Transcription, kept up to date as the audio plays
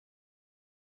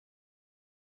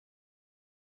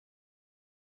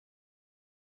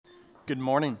Good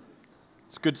morning.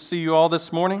 It's good to see you all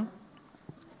this morning.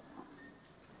 I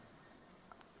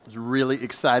was really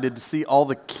excited to see all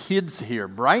the kids here,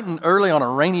 bright and early on a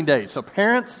rainy day. So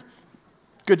parents,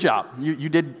 good job.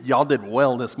 Y'all did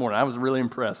well this morning. I was really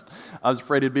impressed. I was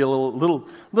afraid it'd be a little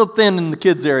thin in the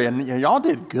kids area, and y'all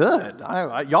did good.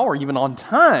 Y'all were even on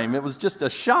time. It was just a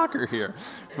shocker here.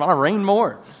 It might rain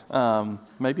more.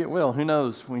 Maybe it will. Who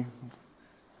knows? We've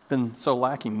been so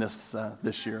lacking this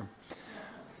year.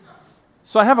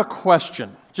 So I have a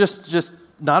question, just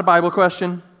not a Bible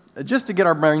question, just to get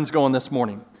our brains going this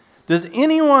morning. Does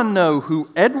anyone know who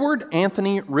Edward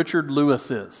Anthony Richard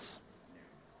Lewis is?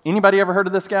 Anybody ever heard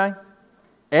of this guy?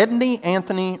 Edney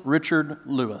Anthony Richard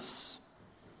Lewis.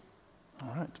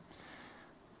 All right.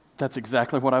 That's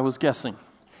exactly what I was guessing.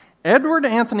 Edward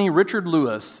Anthony Richard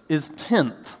Lewis is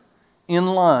 10th in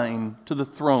line to the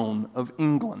throne of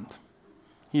England.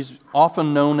 He's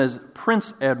often known as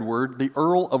Prince Edward, the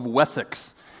Earl of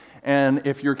Wessex. And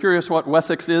if you're curious what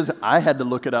Wessex is, I had to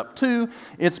look it up too.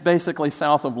 It's basically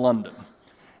south of London.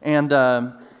 And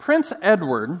Prince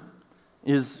Edward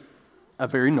is a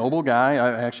very noble guy.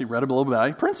 I actually read a little bit about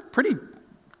him. Prince, pretty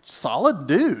solid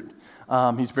dude.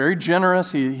 He's very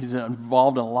generous. He's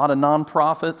involved in a lot of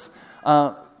nonprofits.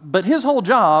 But his whole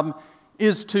job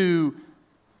is to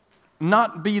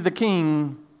not be the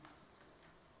king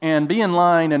and be in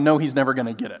line and know he's never going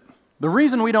to get it. The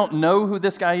reason we don't know who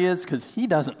this guy is because he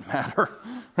doesn't matter.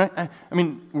 Right? I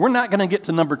mean, we're not going to get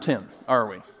to number 10, are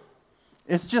we?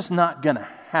 It's just not going to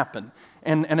happen.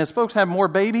 And as folks have more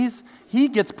babies, he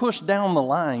gets pushed down the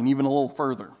line even a little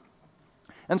further.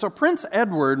 And so Prince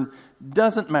Edward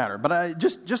doesn't matter. But I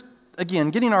just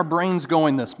again, getting our brains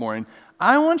going this morning,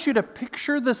 I want you to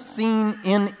picture the scene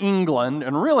in England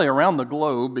and really around the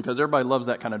globe because everybody loves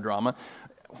that kind of drama.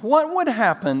 What would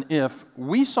happen if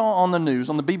we saw on the news,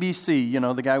 on the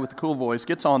BBC, the guy with the cool voice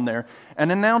gets on there and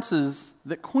announces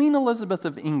that Queen Elizabeth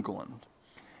of England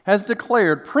has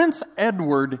declared Prince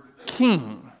Edward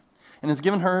king and has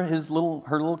given her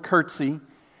her little curtsy,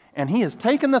 and he has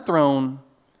taken the throne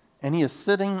and he is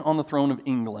sitting on the throne of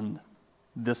England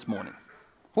this morning?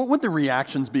 What would the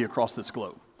reactions be across this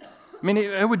globe? I mean,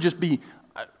 it would just be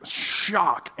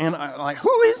shock and like,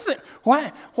 who is that?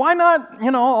 Why not?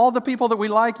 All the people that we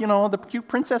like. The cute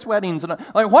princess weddings and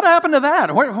like, what happened to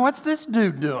that? What's this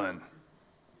dude doing?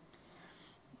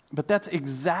 But that's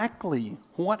exactly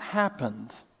what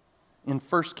happened in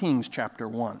 1 Kings chapter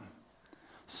 1.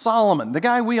 Solomon, the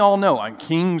guy we all know,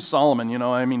 King Solomon.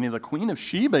 The Queen of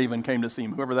Sheba even came to see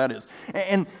him, whoever that is,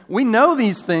 and we know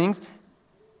these things.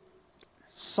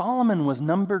 Solomon was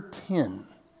number 10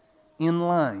 in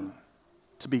line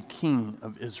to be king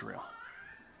of Israel.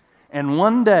 And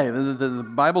one day, the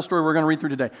Bible story we're going to read through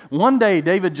today, one day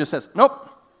David just says, nope,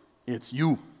 it's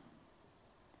you.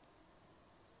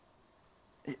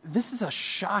 This is a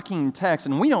shocking text,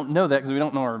 and we don't know that because we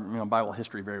don't know our Bible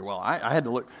history very well. I had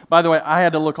to look. By the way, I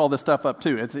had to look all this stuff up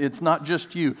too. It's not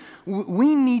just you.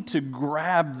 We need to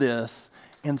grab this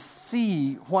and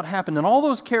see what happened. And all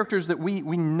those characters that we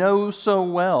know so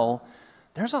well,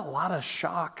 there's a lot of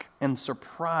shock and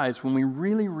surprise when we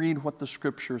really read what the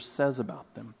Scripture says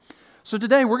about them. So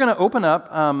today we're going to open up.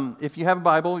 If you have a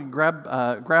Bible, grab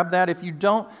that. If you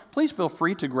don't, please feel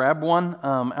free to grab one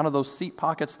out of those seat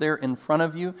pockets there in front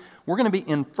of you. We're going to be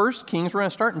in 1 Kings. We're going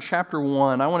to start in chapter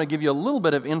 1. I want to give you a little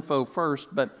bit of info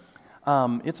first, but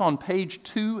it's on page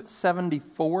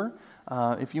 274.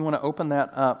 If you want to open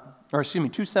that up,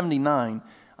 279.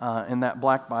 In that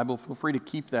black Bible. Feel free to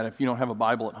keep that. If you don't have a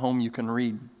Bible at home, you can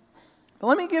read. But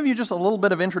let me give you just a little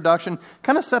bit of introduction,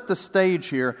 kind of set the stage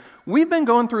here. We've been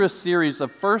going through a series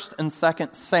of 1st and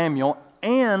 2nd Samuel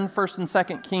and 1st and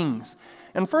 2nd Kings.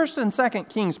 And 1st and 2nd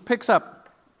Kings picks up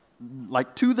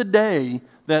like to the day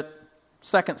that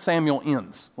 2nd Samuel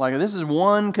ends. Like this is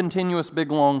one continuous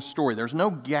big long story. There's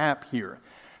no gap here.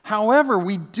 However,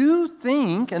 we do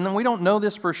think, and then we don't know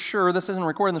this for sure, this isn't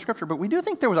recorded in the Scripture, but we do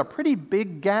think there was a pretty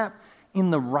big gap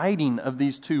in the writing of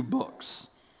these two books.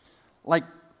 Like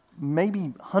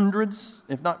maybe hundreds,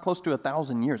 if not close to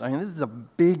 1,000 years. This is a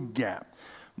big gap.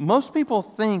 Most people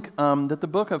think that the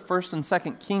book of 1st and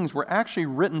 2nd Kings were actually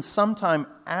written sometime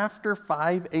after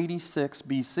 586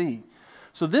 BC.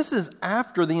 So this is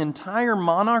after the entire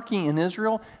monarchy in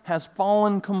Israel has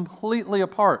fallen completely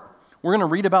apart. We're going to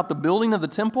read about the building of the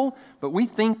temple, but we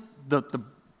think that the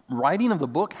writing of the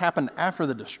book happened after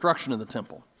the destruction of the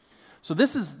temple. So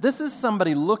this is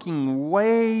somebody looking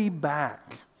way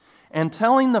back and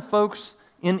telling the folks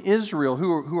in Israel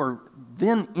who are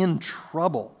then in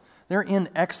trouble. They're in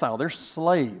exile. They're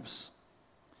slaves.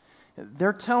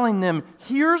 They're telling them,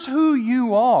 here's who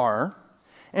you are,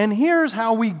 And here's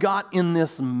how we got in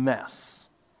this mess.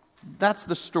 That's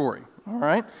the story, all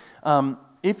right?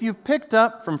 If you've picked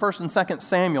up from 1st and 2nd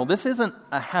Samuel, this isn't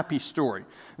a happy story.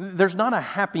 There's not a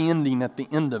happy ending at the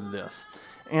end of this.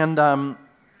 And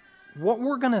what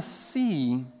we're going to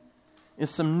see is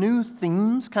some new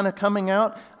themes kind of coming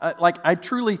out. I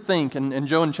truly think, and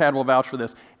Joe and Chad will vouch for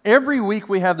this, every week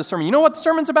we have the sermon. You know what the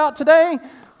sermon's about today?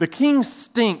 The king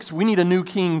stinks. We need a new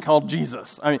king called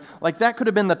Jesus. I mean, that could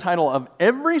have been the title of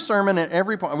every sermon at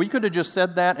every point. We could have just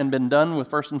said that and been done with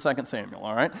 1st and 2nd Samuel,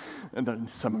 all right? And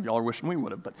some of y'all are wishing we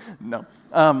would have, but no.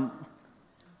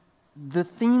 The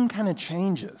theme kind of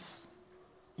changes.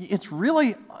 It's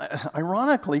really,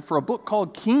 ironically, for a book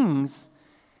called Kings,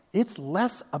 it's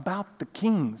less about the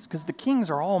kings, because the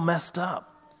kings are all messed up.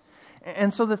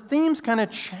 And so the themes kind of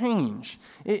change.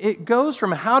 It goes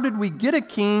from how did we get a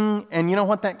king, and you know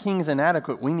what, that king is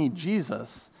inadequate, we need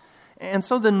Jesus. And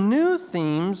so the new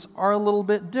themes are a little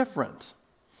bit different.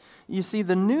 You see,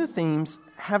 the new themes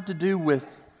have to do with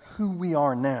who we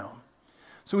are now.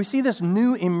 So we see this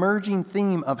new emerging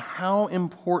theme of how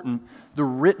important the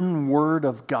written Word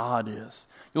of God is.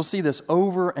 You'll see this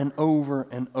over and over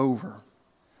and over.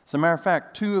 As a matter of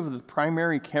fact, 2 of the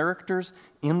primary characters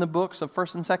in the books of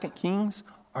 1st and 2nd Kings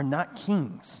are not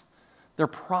kings. They're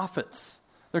prophets.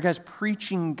 They're guys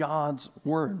preaching God's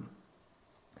Word.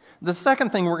 The second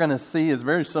thing we're going to see is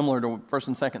very similar to 1st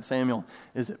and 2nd Samuel,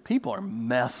 is that people are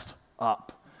messed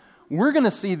up. We're going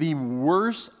to see the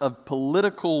worst of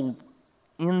political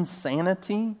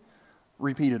insanity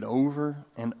repeated over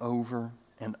and over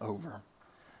and over.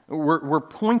 We're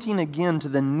pointing again to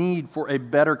the need for a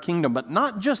better kingdom, but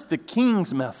not just the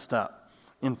kings messed up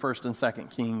in 1st and 2nd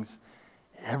Kings.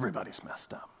 Everybody's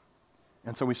messed up.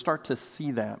 And so we start to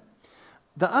see that.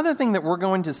 The other thing that we're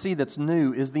going to see that's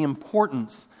new is the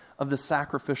importance of the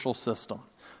sacrificial system.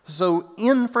 So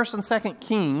in 1st and 2nd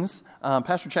Kings,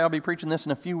 Pastor Chad will be preaching this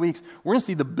in a few weeks, we're going to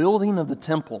see the building of the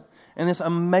temple. And this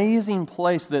amazing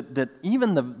place that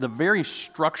even the very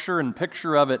structure and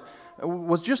picture of it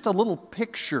was just a little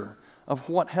picture of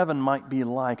what heaven might be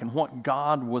like and what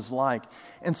God was like.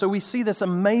 And so we see this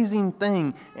amazing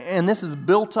thing, and this is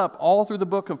built up all through the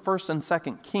book of 1st and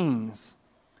 2nd Kings,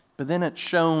 but then it's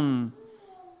shown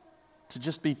to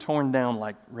just be torn down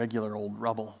like regular old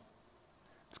rubble.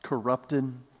 It's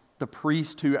corrupted. The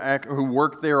priests who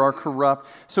work there are corrupt.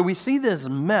 So we see this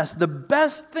mess. The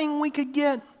best thing we could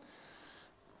get,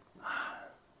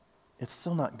 it's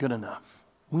still not good enough.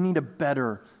 We need a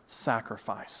better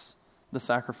sacrifice, the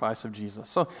sacrifice of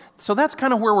Jesus. So that's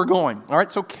kind of where we're going. All right,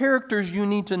 so characters you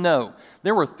need to know.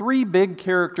 There were 3 big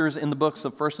characters in the books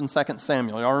of 1st and 2nd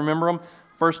Samuel. Y'all remember them?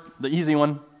 First, the easy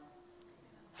one.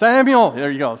 Samuel.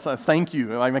 There you go. So, thank you.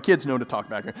 My kids know to talk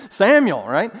back here. Samuel,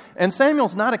 right? And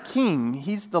Samuel's not a king.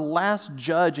 He's the last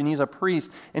judge, and he's a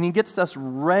priest, and he gets us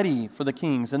ready for the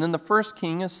kings. And then the first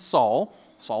king is Saul.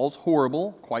 Saul's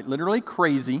horrible, quite literally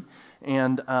crazy,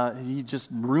 and he just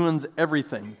ruins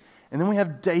everything. And then we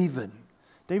have David.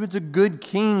 David's a good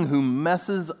king who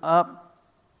messes up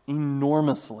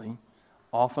enormously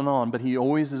off and on, but he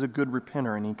always is a good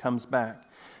repenter, and he comes back.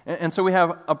 And so we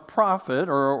have a prophet,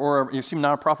 or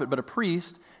not a prophet, but a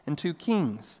priest, and 2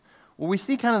 kings. Well, we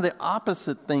see kind of the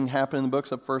opposite thing happen in the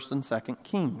books of 1st and 2nd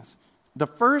Kings. The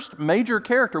first major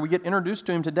character we get introduced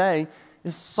to him today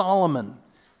is Solomon,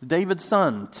 David's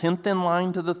son, 10th in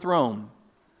line to the throne,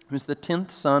 who's the 10th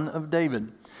son of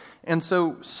David. And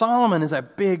so Solomon is a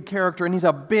big character, and he's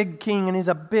a big king, and he's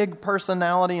a big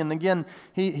personality. And again,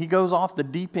 he goes off the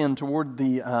deep end toward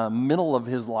the middle of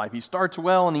his life. He starts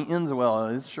well and he ends well.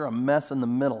 It's sure a mess in the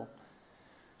middle.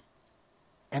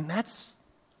 And that's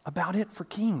about it for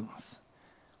kings.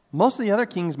 Most of the other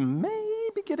kings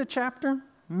maybe get a chapter,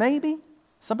 maybe.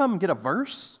 Some of them get a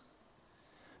verse.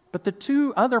 But the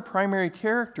 2 other primary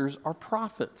characters are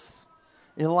prophets,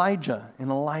 Elijah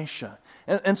and Elisha.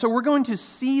 And so we're going to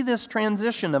see this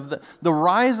transition of the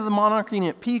rise of the monarchy, and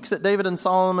it peaks at David and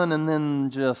Solomon and then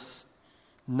just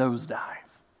nosedive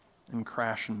and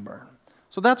crash and burn.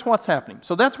 So that's what's happening.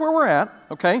 So that's where we're at,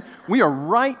 okay? We are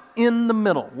right in the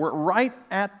middle. We're right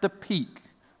at the peak,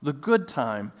 the good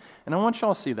time. And I want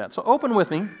y'all to see that. So open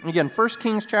with me. Again, 1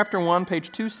 Kings chapter 1,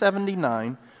 page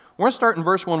 279. We're going to start in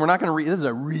verse 1. We're not going to read. This is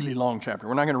a really long chapter.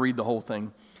 We're not going to read the whole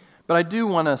thing. But I do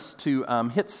want us to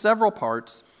hit several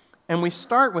parts. And we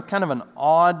start with kind of an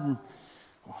odd,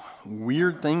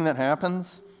 weird thing that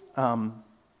happens. One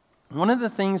of the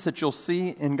things that you'll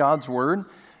see in God's Word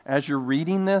as you're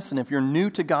reading this, and if you're new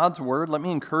to God's Word, let me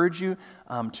encourage you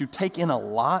to take in a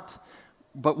lot.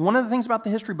 But one of the things about the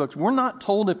history books, we're not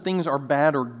told if things are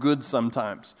bad or good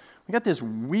sometimes. We got this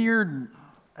weird,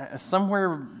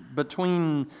 somewhere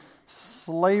between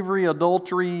slavery,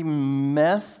 adultery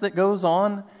mess that goes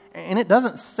on. And it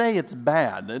doesn't say it's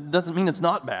bad. It doesn't mean it's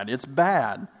not bad. It's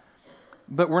bad.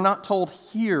 But we're not told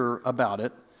here about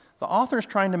it. The author's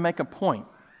trying to make a point.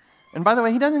 And by the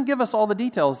way, he doesn't give us all the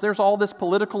details. There's all this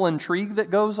political intrigue that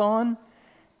goes on,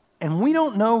 and we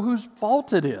don't know whose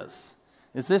fault it is.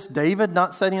 Is this David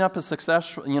not setting up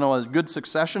a good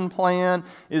succession plan?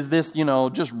 Is this,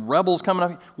 just rebels coming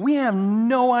up? We have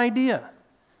no idea.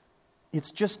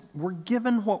 It's just we're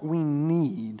given what we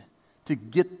need to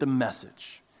get the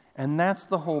message. And that's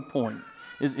the whole point,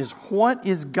 is what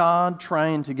is God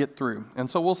trying to get through? And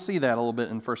so we'll see that a little bit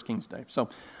in 1 Kings Day. So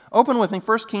open with me,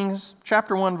 1 Kings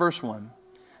chapter 1, verse 1.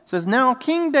 It says, "Now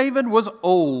King David was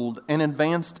old and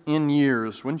advanced in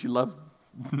years." Wouldn't you love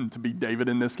to be David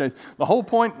in this case? The whole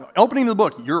point, opening of the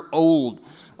book, you're old.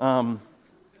 And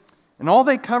all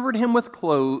they covered him with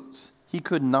clothes, he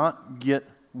could not get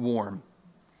warm.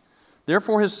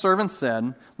 Therefore his servant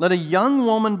said, "Let a young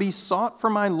woman be sought for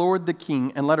my lord the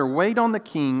king, and let her wait on the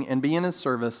king and be in his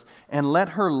service, and let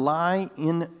her lie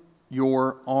in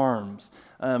your arms."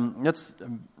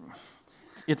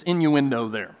 It's innuendo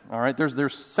there, all right?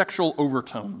 There's sexual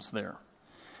overtones there.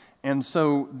 And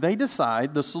so they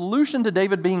decide the solution to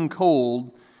David being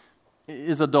cold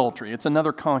is adultery. It's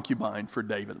another concubine for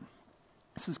David.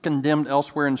 This is condemned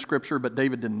elsewhere in Scripture, but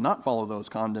David did not follow those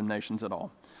condemnations at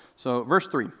all. So verse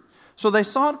 3. "So they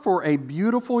sought for a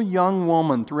beautiful young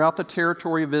woman throughout the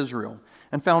territory of Israel,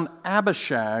 and found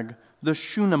Abishag the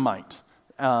Shunammite."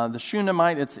 The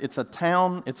Shunammite, it's a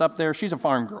town, it's up there. She's a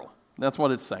farm girl. That's what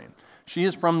it's saying. She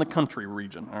is from the country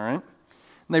region, all right? And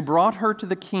they brought her to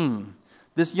the king.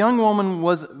 This young woman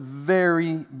was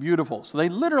very beautiful. So they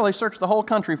literally searched the whole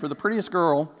country for the prettiest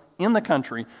girl in the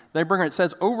country. They bring her, it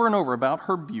says over and over about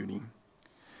her beauty.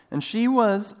 "And she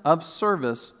was of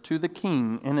service to the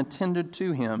king and attended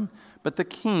to him, but the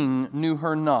king knew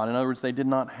her not." In other words, they did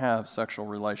not have sexual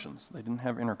relations. They didn't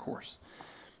have intercourse.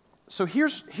 So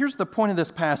here's the point of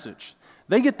this passage.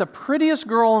 They get the prettiest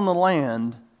girl in the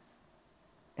land,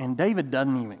 and David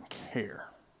doesn't even care.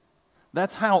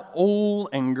 That's how old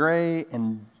and gray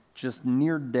and just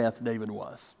near death David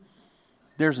was.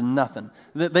 There's nothing.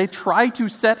 They try to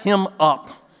set him up,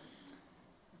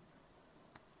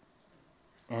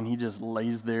 and he just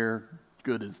lays there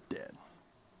good as dead.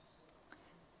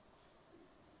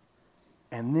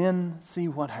 And then see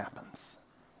what happens.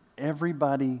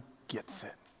 Everybody gets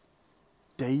it.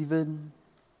 David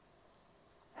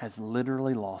has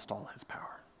literally lost all his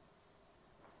power.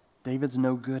 David's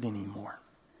no good anymore.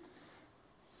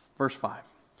 Verse 5.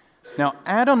 "Now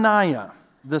Adoniah,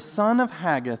 the son of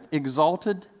Haggith,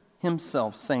 exalted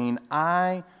himself, saying,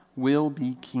 'I will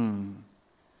be king.'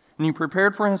 And he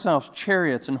prepared for himself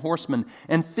chariots and horsemen,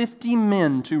 and 50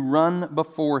 men to run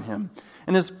before him.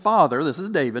 And his father," this is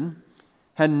David,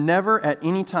 "had never at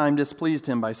any time displeased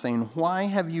him by saying, 'Why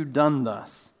have you done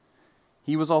thus?'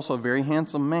 He was also a very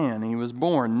handsome man, and he was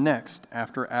born next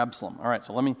after Absalom." All right,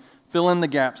 so let me fill in the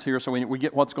gaps here so we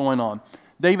get what's going on.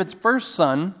 David's first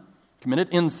son committed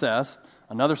incest.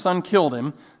 Another son killed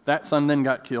him. That son then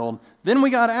got killed. Then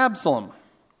we got Absalom.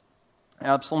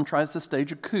 Absalom tries to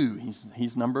stage a coup.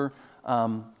 He's number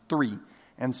 3.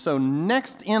 And so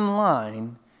next in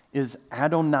line is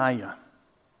Adoniah.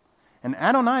 And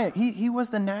Adoniah, he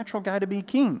was the natural guy to be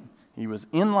king. He was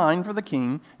in line for the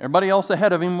king. Everybody else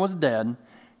ahead of him was dead.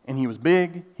 And he was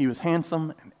big, he was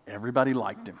handsome, and everybody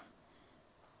liked him.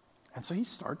 And so he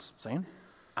starts saying,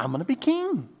 "I'm going to be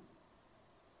king.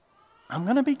 I'm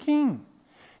going to be king."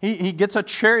 He gets a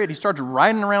chariot. He starts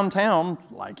riding around town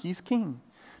like he's king.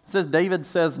 It says David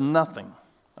says nothing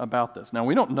about this. Now,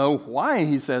 we don't know why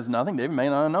he says nothing. David may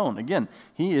not have known. Again,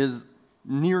 he is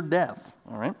near death.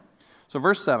 All right. So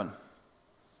verse 7.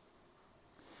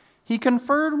 "He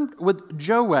conferred with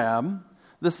Joab,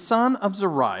 the son of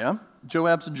Zeruiah."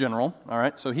 Joab's a general. All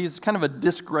right. So he's kind of a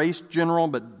disgraced general,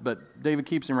 but David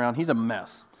keeps him around. He's a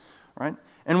mess. All right.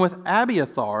 "And with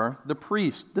Abiathar, the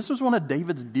priest." This was one of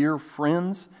David's dear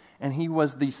friends, and he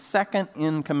was the second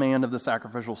in command of the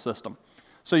sacrificial system.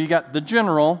 So you got the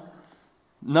general,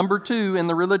 number 2 in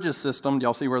the religious system. Do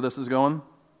y'all see where this is going?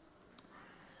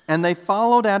 "And they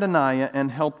followed Adoniah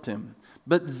and helped him.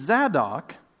 But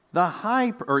Zadok,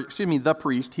 the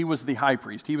priest, he was the high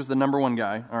priest. He was the number 1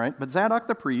 guy, all right? But Zadok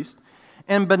the priest,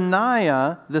 and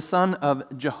Benaiah, the son of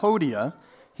Jehoiada,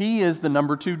 he is the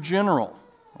number 2 general,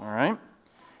 all right?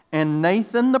 And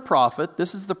Nathan the prophet,"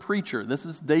 this is the preacher. This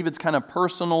is David's kind of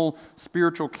personal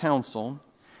spiritual counsel.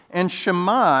 "And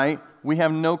Shimei," we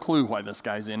have no clue why this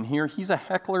guy's in here. He's a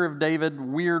heckler of David,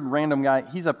 weird, random guy.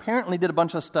 He's apparently did a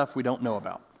bunch of stuff we don't know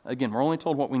about. Again, we're only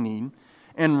told what we need.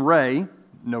 "And Ray,"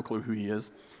 no clue who he is.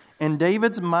 And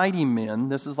David's mighty men,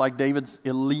 this is like David's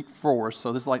elite force,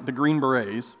 so this is like the Green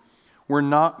Berets, were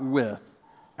not with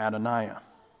Adoniah.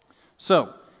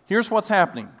 So, here's what's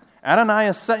happening. Adoniah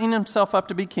is setting himself up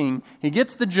to be king. He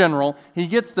gets the general. He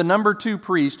gets the number 2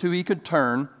 priest who he could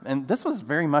turn. And this was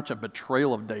very much a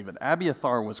betrayal of David.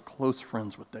 Abiathar was close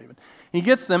friends with David. He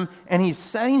gets them, and he's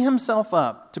setting himself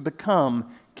up to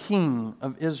become king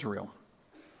of Israel.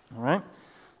 All right?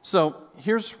 So,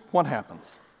 here's what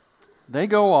happens. They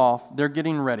go off. They're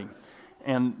getting ready.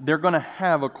 And they're going to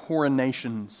have a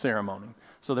coronation ceremony.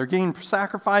 So, they're getting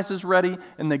sacrifices ready,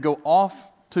 and they go off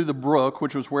to the brook,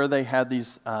 which was where they had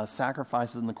these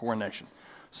sacrifices in the coronation.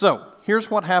 So,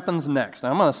 here's what happens next.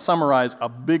 Now, I'm going to summarize a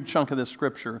big chunk of this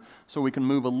scripture so we can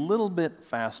move a little bit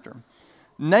faster.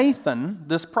 Nathan,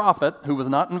 this prophet who was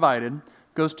not invited,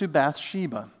 goes to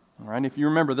Bathsheba. All right, if you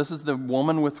remember, this is the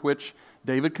woman with which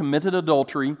David committed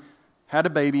adultery, had a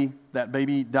baby, that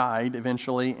baby died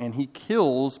eventually, and he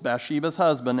kills Bathsheba's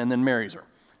husband and then marries her.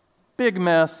 Big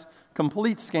mess,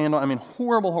 complete scandal,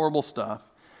 horrible, horrible stuff.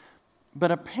 But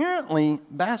apparently,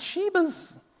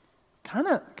 Bathsheba's kind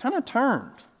of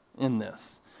turned in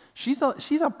this. She's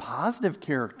a positive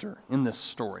character in this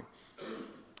story.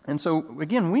 And so,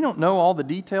 again, we don't know all the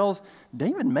details.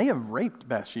 David may have raped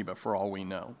Bathsheba for all we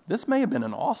know. This may have been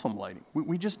an awesome lady.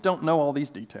 We just don't know all these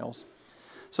details.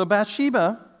 So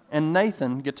Bathsheba and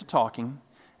Nathan get to talking.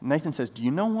 And Nathan says, "Do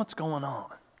you know what's going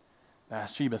on?"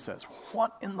 Bathsheba says,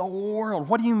 "What in the world?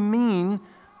 What do you mean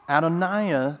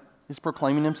Adoniah is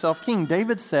proclaiming himself king?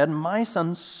 David said, my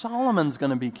son Solomon's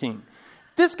going to be king.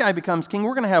 If this guy becomes king,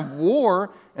 we're going to have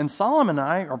war, and Solomon and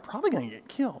I are probably going to get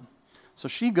killed." So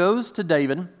she goes to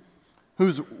David,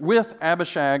 who's with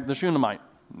Abishag the Shunammite.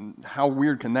 How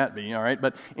weird can that be, all right?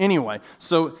 But anyway,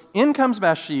 so in comes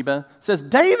Bathsheba, says,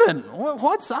 "David,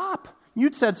 what's up?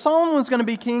 You'd said Solomon was going to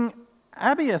be king.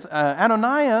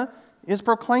 Adoniah is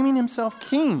proclaiming himself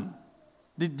king.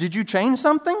 Did you change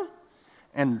something?"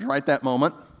 And right that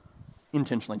moment,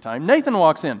 intentionally timed, Nathan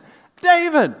walks in.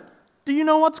 "David, do you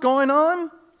know what's going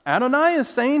on? Adoniah is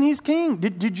saying he's king.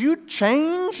 Did you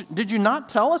change? Did you not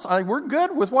tell us? We're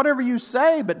good with whatever you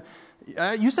say, but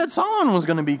you said Solomon was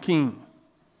going to be king."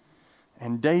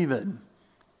 And David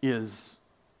is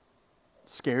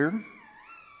scared.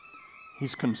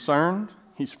 He's concerned.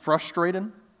 He's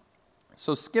frustrated.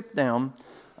 So skip down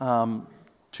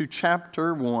to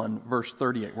chapter 1, verse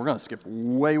 38. We're going to skip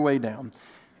way, way down.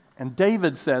 And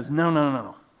David says,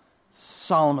 no.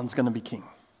 Solomon's going to be king.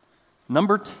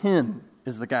 Number 10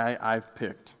 is the guy I've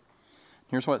picked.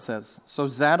 Here's what it says. So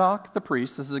Zadok the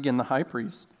priest, this is again the high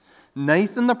priest,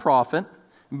 Nathan the prophet,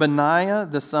 Benaiah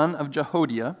the son of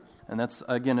Jehoiada, and that's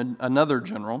again another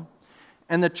general,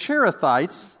 and the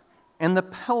Cherethites and the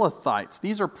Pelethites.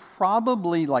 These are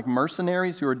probably like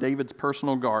mercenaries who are David's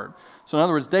personal guard. So in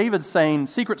other words, David's saying,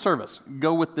 Secret Service,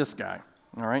 go with this guy.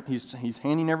 All right, he's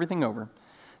handing everything over.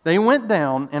 They went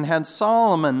down and had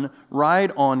Solomon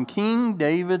ride on King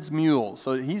David's mule.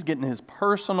 So he's getting his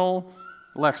personal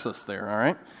Lexus there, all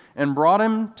right? And brought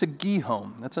him to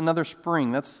Gihon. That's another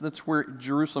spring. That's where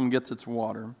Jerusalem gets its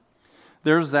water.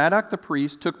 There Zadok the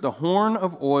priest took the horn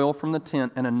of oil from the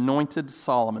tent and anointed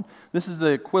Solomon. This is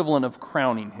the equivalent of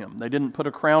crowning him. They didn't put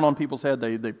a crown on people's head.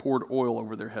 They poured oil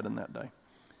over their head in that day.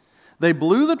 They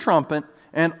blew the trumpet,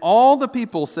 and all the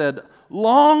people said,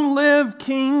 "Long live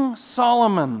King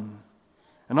Solomon!"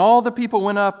 And all the people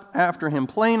went up after him,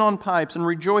 playing on pipes and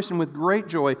rejoicing with great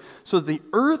joy, so that the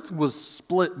earth was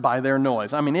split by their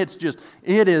noise.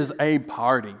 It is a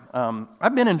party.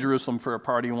 I've been in Jerusalem for a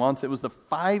party once. It was the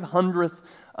 500th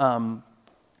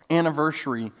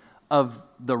anniversary of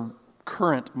the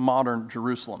current modern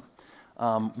Jerusalem.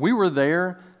 We were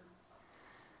there.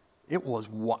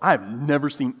 I've never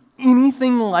seen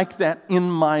anything like that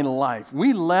in my life.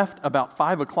 We left about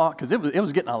 5 o'clock because it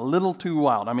was getting a little too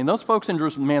wild. Those folks in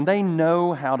Jerusalem, man, they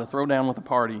know how to throw down with a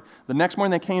party. The next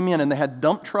morning they came in and they had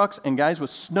dump trucks and guys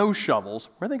with snow shovels.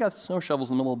 Where they got snow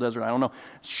shovels in the middle of the desert, I don't know.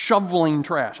 Shoveling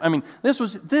trash. This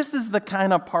is the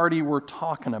kind of party we're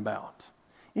talking about.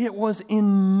 It was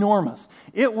enormous.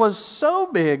 It was so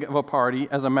big of a party,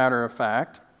 as a matter of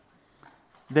fact,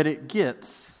 that it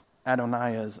gets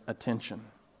Adoniah's attention.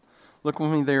 Look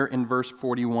with me there in verse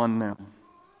 41 now. It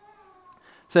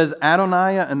says,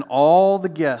 Adoniah and all the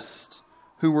guests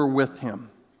who were with him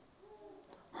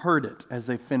heard it as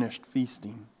they finished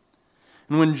feasting.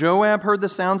 And when Joab heard the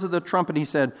sounds of the trumpet, he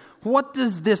said, "What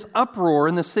does this uproar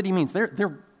in the city mean?"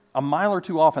 They're a mile or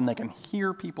two off and they can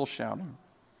hear people shouting.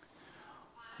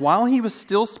 While he was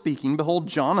still speaking, behold,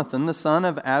 Jonathan, the son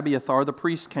of Abiathar the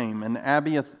priest, came, and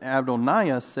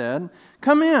Adoniah said,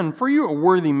 "Come in, for you are a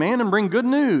worthy man, and bring good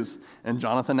news." And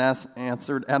Jonathan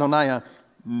answered Adoniah,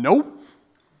 "No,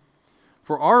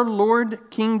 for our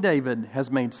Lord King David has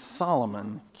made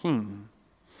Solomon king.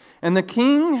 And the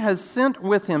king has sent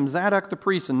with him Zadok the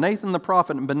priest, and Nathan the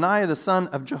prophet, and Benaiah the son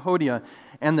of Jehoiada,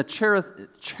 and the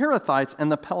Cherethites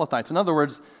and the Pelethites." In other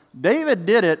words, David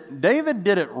did it. David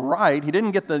did it right. He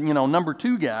didn't get the number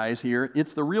 2 guys here.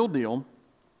 It's the real deal.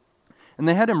 And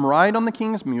they had him ride on the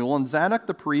king's mule, and Zadok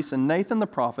the priest and Nathan the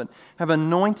prophet have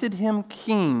anointed him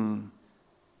king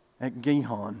at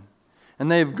Gihon. And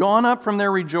they have gone up from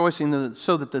their rejoicing,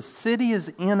 so that the city is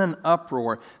in an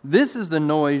uproar. This is the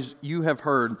noise you have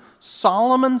heard.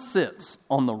 Solomon sits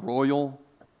on the royal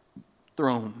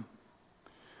throne.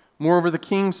 Moreover, the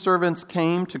king's servants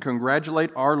came to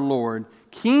congratulate our Lord,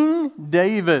 King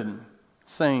David,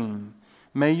 saying,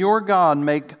 "May your God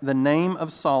make the name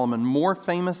of Solomon more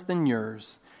famous than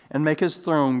yours, and make his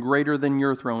throne greater than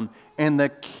your throne." And the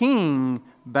king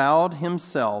bowed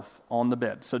himself on the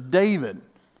bed. So David,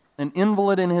 an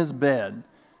invalid in his bed,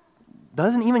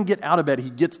 doesn't even get out of bed. He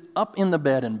gets up in the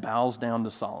bed and bows down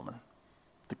to Solomon.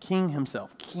 The king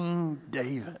himself, King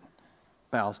David,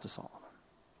 bows to Solomon.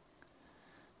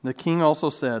 The king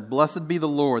also said, "Blessed be the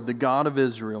Lord, the God of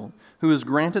Israel, who has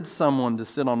granted someone to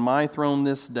sit on my throne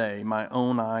this day. My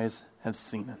own eyes have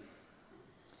seen it."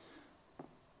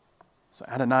 So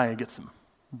Adoniah gets some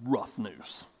rough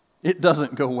news. It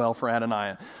doesn't go well for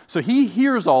Adoniah. So he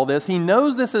hears all this. He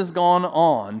knows this has gone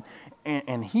on,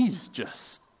 and he's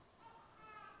just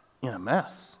in a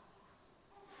mess.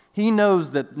 He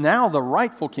knows that now the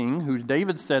rightful king, who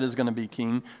David said is going to be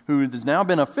king, who has now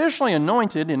been officially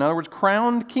anointed, in other words,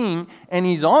 crowned king, and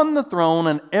he's on the throne,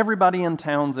 and everybody in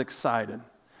town's excited.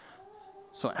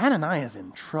 So Adoniah is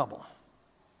in trouble.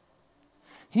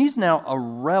 He's now a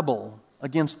rebel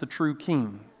against the true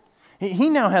king. He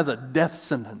now has a death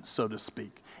sentence, so to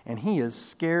speak, and he is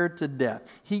scared to death.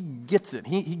 He gets it.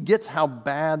 He gets how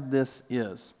bad this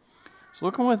is. So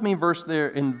look with me in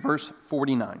verse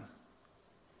 49.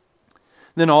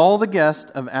 Then all the guests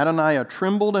of Adoniah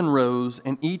trembled and rose,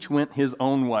 and each went his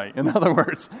own way. In other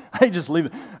words, they just leave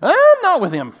it. I'm not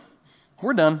with him.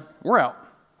 We're done. We're out.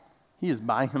 He is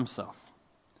by himself.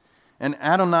 And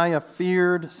Adoniah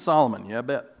feared Solomon. Yeah, I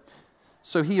bet.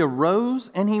 So he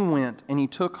arose and he went and he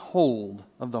took hold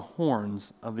of the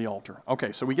horns of the altar.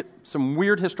 Okay, so we get some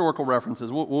weird historical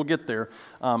references. We'll get there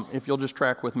if you'll just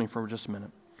track with me for just a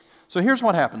minute. So here's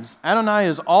what happens. Adoniah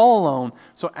is all alone.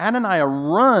 So Adoniah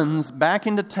runs back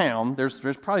into town. There's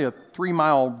probably a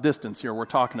 3-mile distance here we're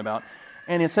talking about.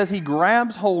 And it says he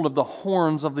grabs hold of the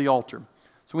horns of the altar.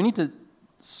 So we need to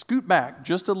scoot back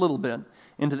just a little bit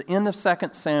into the end of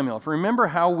 2 Samuel. If you remember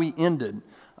how we ended,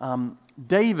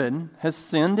 David has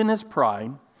sinned in his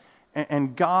pride,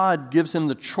 and God gives him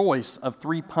the choice of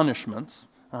 3 punishments,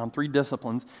 3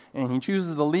 disciplines, and he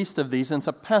chooses the least of these, and it's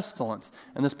a pestilence.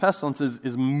 And this pestilence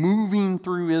is moving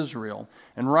through Israel.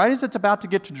 And right as it's about to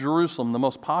get to Jerusalem, the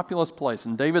most populous place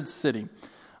in David's city,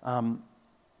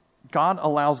 God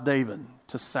allows David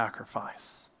to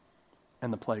sacrifice,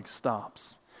 and the plague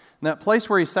stops. And that place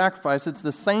where he sacrificed, it's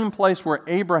the same place where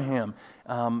Abraham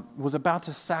was about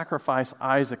to sacrifice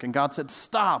Isaac. And God said,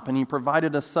 "Stop," and he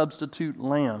provided a substitute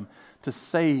lamb to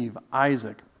save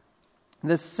Isaac.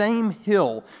 This same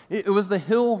hill, it was the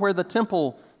hill where the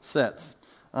temple sits.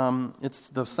 It's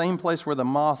the same place where the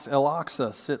Mosque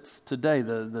Al-Aqsa sits today,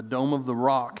 the Dome of the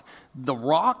Rock. The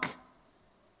rock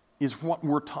is what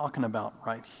we're talking about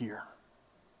right here.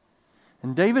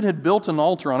 And David had built an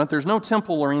altar on it. There's no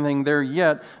temple or anything there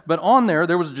yet, but on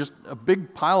there was just a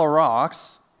big pile of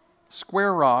rocks,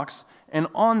 square rocks, and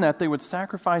on that they would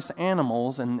sacrifice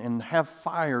animals and have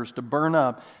fires to burn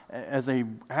up as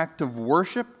an act of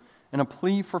worship and a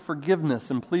plea for forgiveness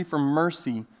and plea for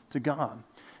mercy to God.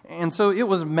 And so it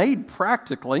was made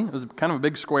practically. It was kind of a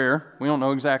big square. We don't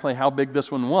know exactly how big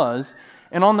this one was.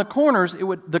 And on the corners,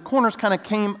 the corners kind of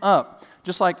came up.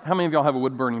 Just like, how many of y'all have a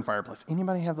wood-burning fireplace?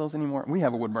 Anybody have those anymore? We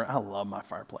have a wood-burning. I love my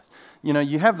fireplace. You know,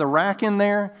 you have the rack in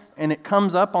there, and it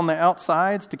comes up on the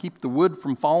outsides to keep the wood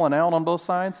from falling out on both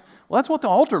sides. Well, that's what the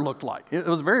altar looked like. It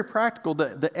was very practical.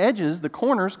 The edges, the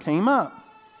corners came up.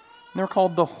 And they're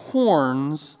called the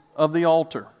horns of the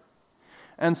altar.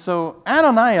 And so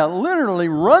Adoniah literally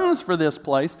runs for this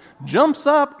place, jumps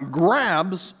up,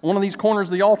 grabs one of these corners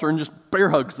of the altar, and just bear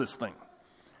hugs this thing.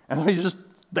 And he's just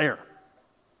there.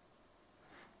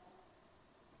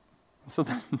 So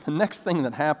the next thing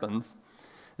that happens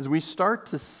is we start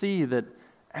to see that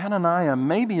Adoniah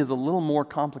maybe is a little more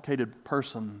complicated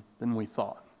person than we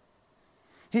thought.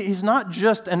 He's not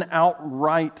just an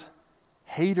outright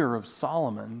hater of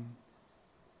Solomon.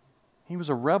 He was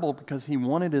a rebel because he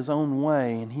wanted his own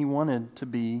way and he wanted to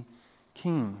be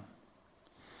king.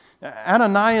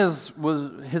 Adoniah's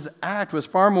his act was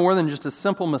far more than just a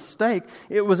simple mistake.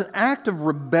 It was an act of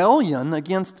rebellion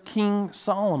against King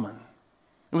Solomon.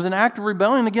 It was an act of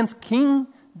rebellion against King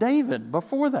David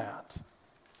before that.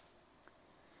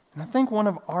 And I think one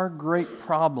of our great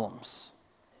problems,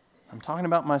 I'm talking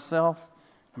about myself,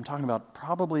 I'm talking about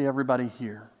probably everybody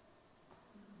here,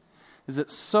 is that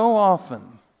so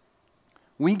often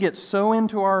we get so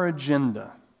into our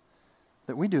agenda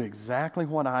that we do exactly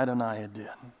what Adoniah did.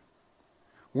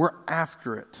 We're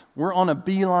after it. We're on a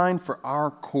beeline for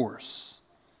our course.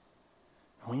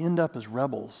 And we end up as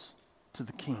rebels to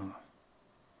the king.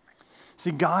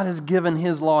 See, God has given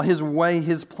His law, His way,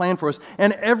 His plan for us.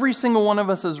 And every single one of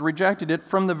us has rejected it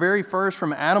from the very first,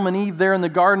 from Adam and Eve there in the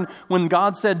garden, when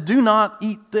God said, do not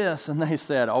eat this. And they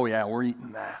said, oh yeah, we're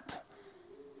eating that.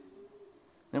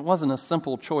 And it wasn't a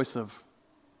simple choice of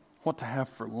what to have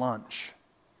for lunch.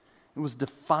 It was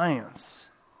defiance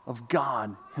of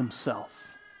God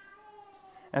Himself.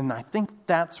 And I think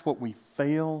that's what we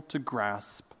fail to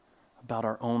grasp about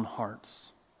our own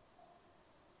hearts.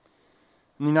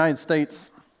 In the United States,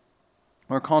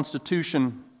 our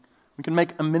Constitution, we can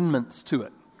make amendments to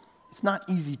it. It's not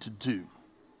easy to do.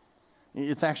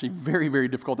 It's actually very, very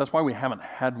difficult. That's why we haven't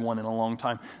had one in a long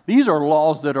time. These are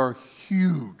laws that are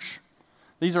huge.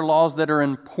 These are laws that are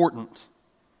important.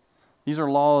 These are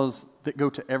laws that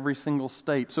go to every single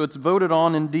state. So it's voted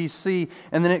on in D.C.,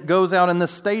 and then it goes out, and the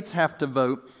states have to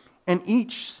vote. And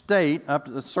each state, up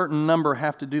to a certain number,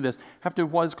 have to do this, have to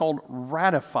what is called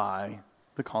ratify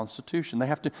the Constitution. They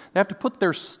have to put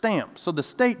their stamp. So the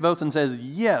state votes and says,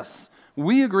 yes,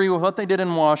 we agree with what they did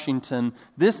in Washington.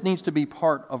 This needs to be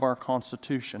part of our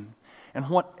Constitution. And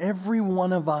what every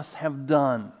one of us have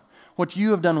done, what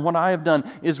you have done, what I have done,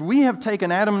 is we have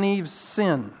taken Adam and Eve's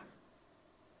sin,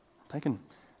 taken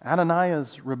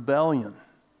Adoniah's rebellion,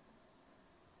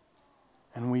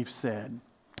 and we've said,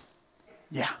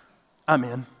 yeah, I'm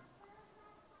in.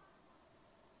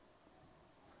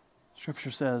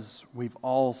 Scripture says we've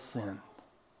all sinned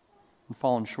and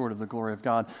fallen short of the glory of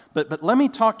God. But let me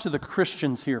talk to the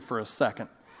Christians here for a second.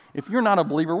 If you're not a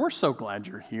believer, we're so glad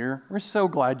you're here. We're so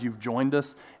glad you've joined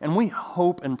us. And we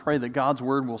hope and pray that God's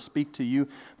Word will speak to you.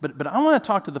 But I want to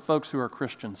talk to the folks who are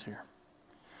Christians here.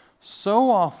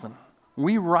 So often,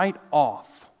 we write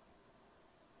off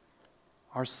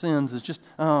our sins as just,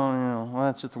 well,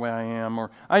 that's just the way I am,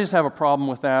 or I just have a problem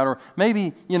with that, or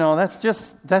maybe, that's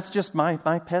just my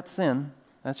pet sin.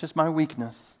 That's just my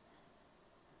weakness.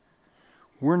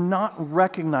 We're not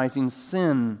recognizing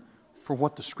sin for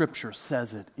what the Scripture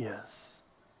says it is.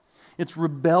 It's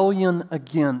rebellion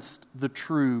against the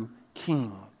true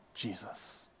King,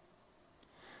 Jesus.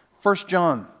 1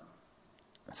 John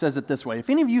says it this way. If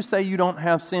any of you say you don't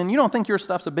have sin, you don't think your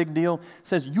stuff's a big deal, it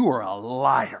says you are a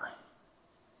liar.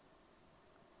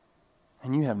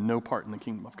 And you have no part in the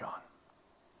kingdom of God.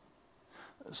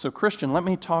 So Christian, let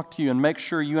me talk to you and make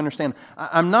sure you understand.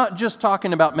 I'm not just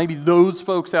talking about maybe those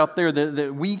folks out there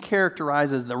that we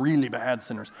characterize as the really bad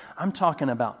sinners. I'm talking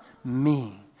about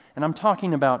me. And I'm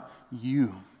talking about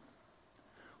you.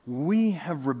 We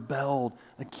have rebelled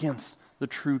against the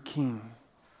true King.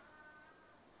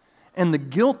 And the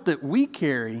guilt that we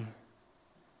carry is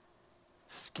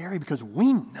scary because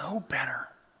we know better.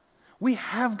 We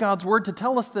have God's Word to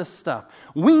tell us this stuff.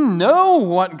 We know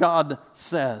what God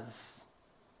says.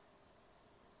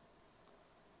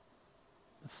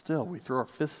 But still, we throw our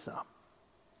fists up.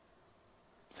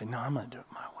 Say, no, I'm going to do it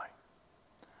my way.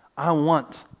 I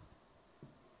want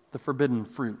the forbidden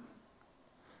fruit.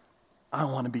 I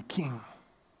want to be king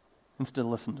instead of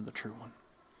listen to the true one.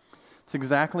 It's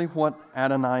exactly what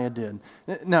Adoniah did.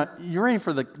 Now, you ready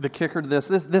for the kicker to this?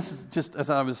 This is just, as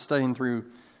I was studying through,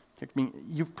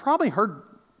 you've probably heard,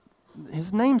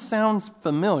 his name sounds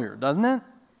familiar, doesn't it?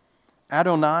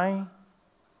 Adonai.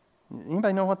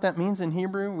 Anybody know what that means in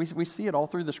Hebrew? We see it all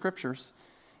through the Scriptures.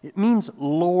 It means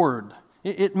Lord.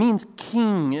 It means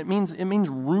king. It means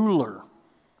ruler.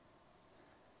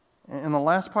 And the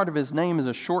last part of his name is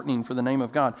a shortening for the name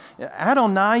of God.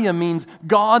 Adoniah means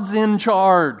God's in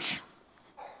charge.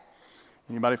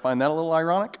 Anybody find that a little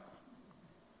ironic?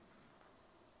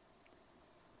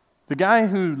 The guy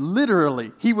who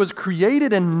literally, he was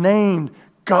created and named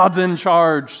God's in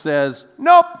charge says,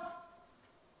 nope,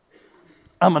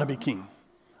 I'm going to be king.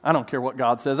 I don't care what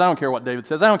God says. I don't care what David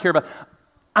says. I don't care about,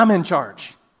 I'm in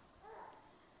charge.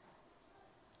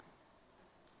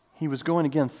 He was going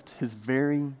against his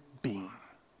very being.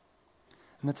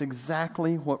 And that's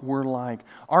exactly what we're like.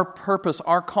 Our purpose,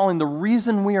 our calling, the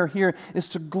reason we are here is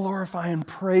to glorify and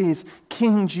praise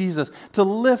King Jesus, to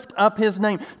lift up His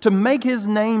name, to make His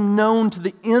name known to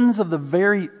the ends of the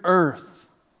very earth.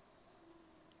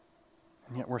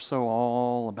 And yet we're so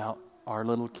all about our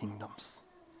little kingdoms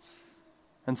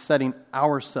and setting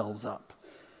ourselves up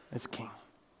as king.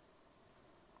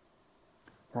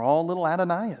 We're all little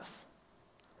Adonias.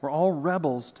 We're all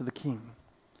rebels to the king.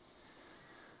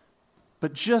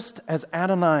 But just as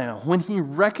Adoniah, when he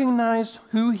recognized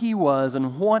who he was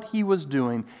and what he was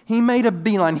doing, he made a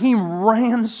beeline. He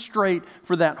ran straight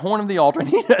for that horn of the altar, and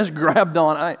he just grabbed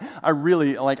on. I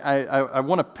really, I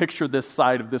want to picture this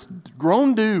sight of this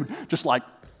grown dude just like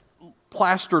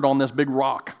plastered on this big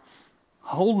rock,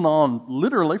 holding on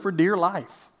literally for dear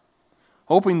life,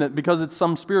 hoping that because it's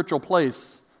some spiritual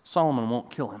place, Solomon won't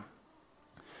kill him.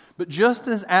 But just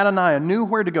as Adoniah knew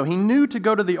where to go, he knew to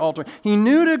go to the altar. He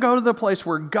knew to go to the place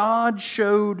where God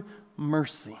showed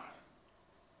mercy.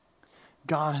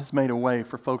 God has made a way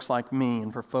for folks like me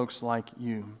and for folks like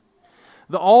you.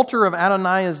 The altar of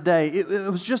Adoniah's day, it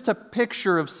was just a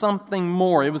picture of something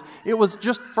more. It was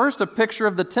just first a picture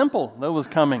of the temple that was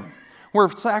coming, where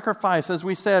sacrifice, as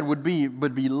we said, would be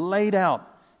laid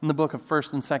out in the book of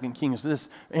 1st and 2nd Kings. This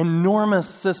enormous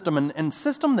system and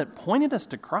system that pointed us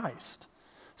to Christ.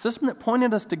 System that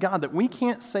pointed us to God, that we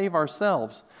can't save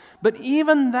ourselves. But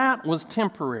even that was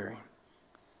temporary,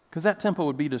 because that temple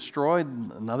would be destroyed,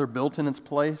 another built in its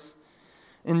place.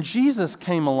 And Jesus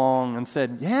came along and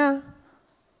said, yeah,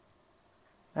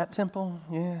 that temple,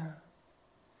 yeah.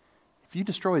 If you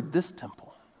destroyed this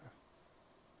temple,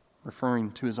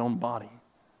 referring to His own body,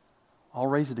 I'll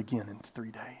raise it again in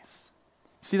 3 days.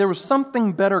 See, there was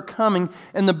something better coming,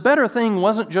 and the better thing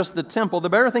wasn't just the temple. The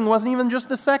better thing wasn't even just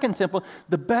the second temple.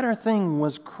 The better thing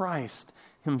was Christ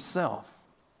Himself.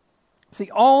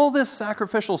 See, all this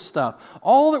sacrificial stuff,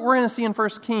 all that we're going to see in 1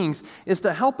 Kings is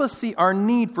to help us see our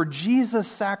need for Jesus'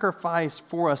 sacrifice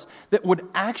for us that would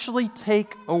actually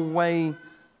take away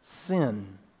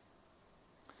sin.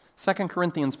 2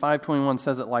 Corinthians 5:21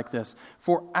 says it like this: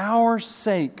 "For our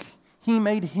sake He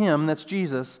made Him," that's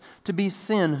Jesus, "to be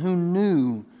sin who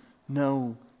knew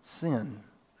no sin,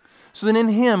 so that in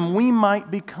Him we might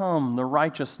become the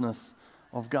righteousness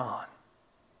of God."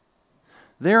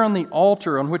 There on the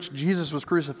altar on which Jesus was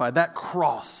crucified, that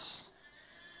cross,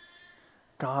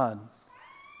 God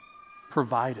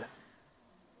provided.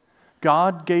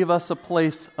 God gave us a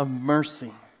place of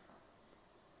mercy.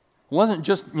 It wasn't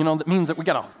just, that means that we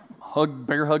got to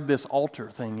bear hug this altar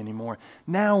thing anymore.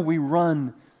 Now we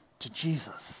run to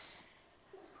Jesus,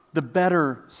 the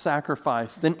better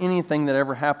sacrifice than anything that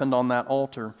ever happened on that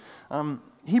altar.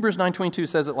 Hebrews 9:22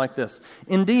 says it like this: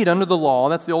 "Indeed, under the law,"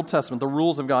 that's the Old Testament, the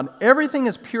rules of God, "everything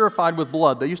is purified with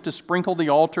blood." They used to sprinkle the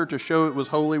altar to show it was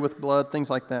holy with blood, things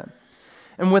like that.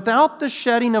 "And without the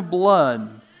shedding of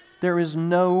blood, there is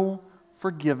no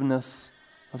forgiveness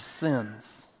of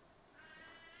sins."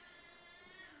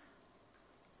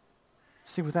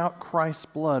 See, without Christ's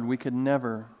blood, we could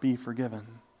never be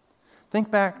forgiven.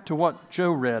 Think back to what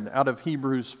Joe read out of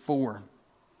Hebrews 4.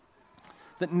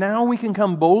 That now we can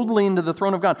come boldly into the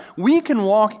throne of God. We can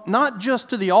walk not just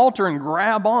to the altar and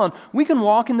grab on. We can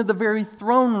walk into the very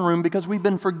throne room because we've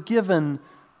been forgiven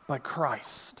by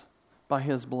Christ, by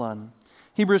His blood.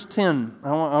 Hebrews 10,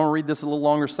 I want to read this a little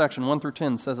longer section. 1 through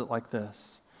 10 says it like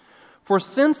this: "For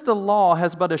since the law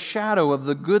has but a shadow of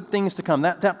the good things to come,"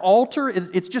 that altar,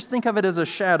 it's just think of it as a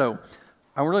shadow.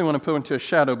 I really want to put into a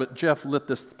shadow, but Jeff lit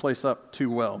this place up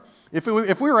too well. If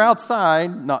we were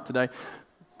outside, not today,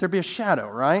 there'd be a shadow,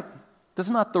 right? That's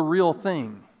not the real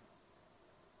thing.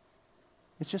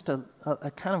 It's just a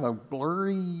kind of a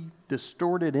blurry,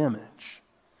 distorted image.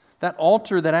 That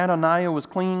altar that Adoniah was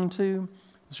clinging to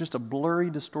was just a blurry,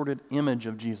 distorted image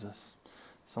of Jesus.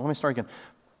 So let me start again.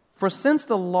 "For since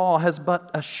the law has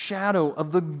but a shadow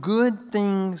of the good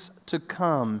things to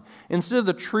come, instead of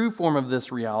the true form of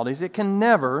this realities, it can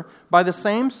never, by the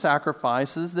same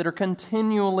sacrifices that are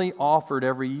continually offered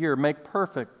every year, make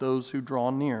perfect those who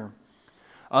draw near.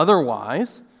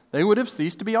 Otherwise, they would have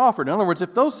ceased to be offered." In other words,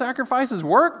 if those sacrifices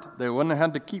worked, they wouldn't have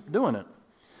had to keep doing it.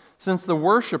 "Since the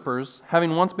worshipers,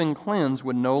 having once been cleansed,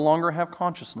 would no longer have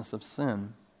consciousness of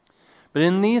sin. But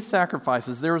in these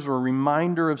sacrifices, there was a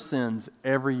reminder of sins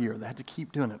every year." They had to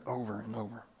keep doing it over and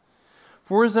over.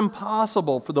 "For it is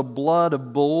impossible for the blood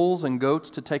of bulls and goats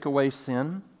to take away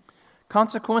sin.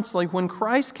 Consequently, when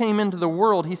Christ came into the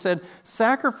world, He said,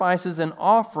 'Sacrifices and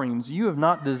offerings you have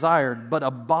not desired, but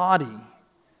a body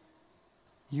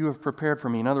you have prepared for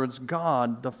me.'" In other words,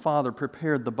 God the Father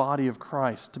prepared the body of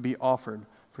Christ to be offered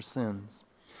for sins.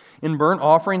 In burnt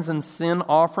offerings and sin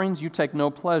offerings you take no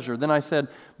pleasure. Then I said,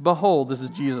 Behold," this is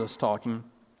Jesus talking,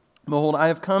 "Behold, I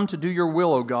have come to do your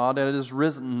will, O God, and it is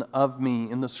written of me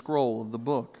in the scroll of the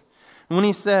book." And when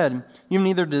he said, "You have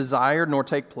neither desired nor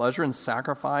take pleasure in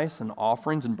sacrifice and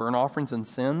offerings and burnt offerings and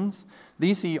sins,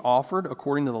 these he offered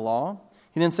according to the law."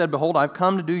 He then said, "Behold, I have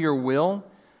come to do your will."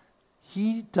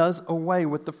 He does away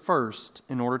with the first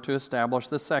in order to establish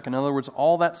the second. In other words,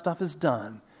 all that stuff is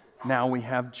done. Now we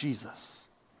have Jesus.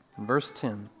 In verse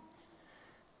 10,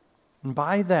 "And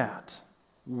by that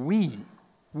we,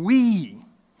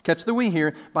 catch the we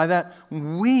here, by that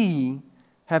we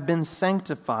have been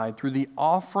sanctified through the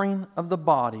offering of the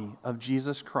body of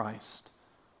Jesus Christ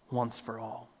once for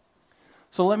all."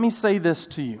 So let me say this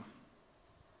to you.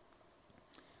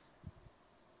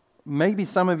 Maybe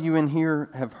some of you in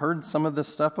here have heard some of this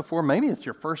stuff before. Maybe it's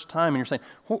your first time and you're saying,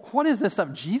 what is this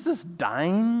stuff? Jesus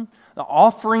dying? The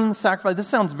offering, sacrifice? This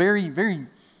sounds very, very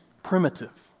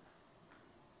primitive.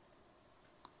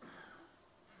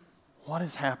 What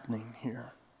is happening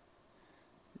here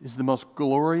is the most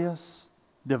glorious,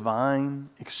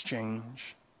 divine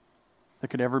exchange that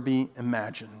could ever be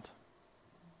imagined.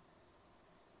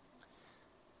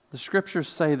 The Scriptures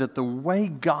say that the way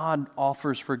God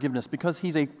offers forgiveness, because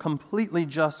He's a completely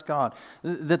just God,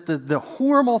 that the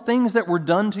horrible things that were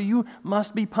done to you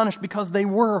must be punished because they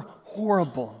were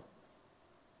horrible.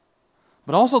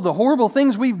 But also the horrible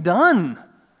things we've done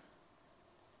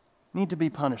need to be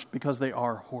punished because they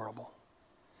are horrible.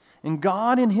 And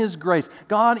God in His grace,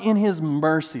 God in His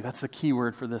mercy, that's the key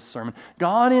word for this sermon,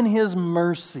 God in His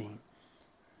mercy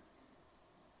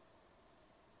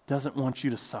doesn't want you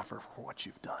to suffer for what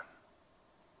you've done.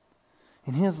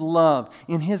 In His love,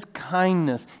 in His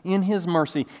kindness, in His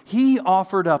mercy, He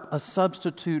offered up a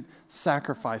substitute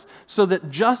sacrifice so that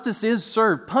justice is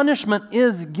served, punishment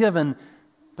is given,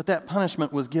 but that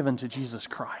punishment was given to Jesus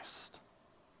Christ.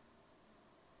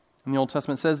 In the Old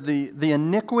Testament it says, the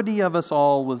iniquity of us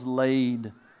all was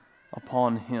laid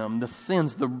upon Him. The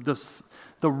sins,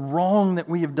 the wrong that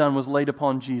we have done was laid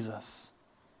upon Jesus.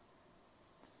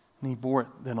 And He bore it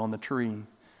then on the tree.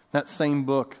 That same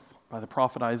book by the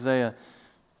prophet Isaiah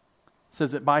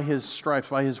says that by His stripes,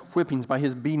 by His whippings, by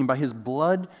His beating, by His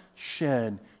blood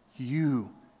shed, you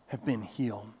have been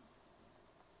healed.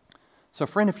 So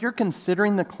friend, if you're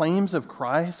considering the claims of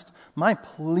Christ, my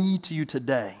plea to you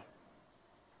today,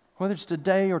 whether it's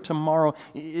today or tomorrow,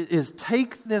 is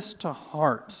take this to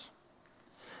heart.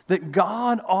 That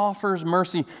God offers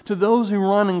mercy to those who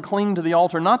run and cling to the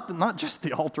altar, not just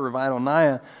the altar of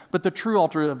Adonai, but the true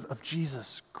altar of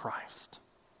Jesus Christ.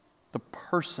 The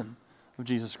person of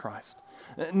Jesus Christ.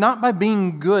 Not by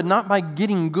being good, not by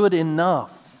getting good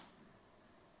enough,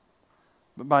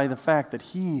 but by the fact that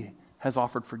He has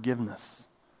offered forgiveness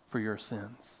for your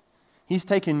sins. He's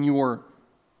taken your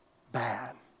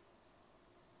bad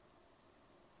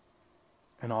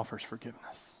and offers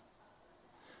forgiveness.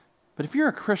 But if you're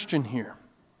a Christian here,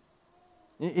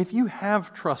 if you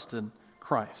have trusted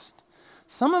Christ,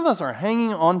 some of us are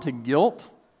hanging on to guilt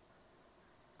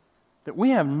that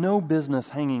we have no business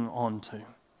hanging on to.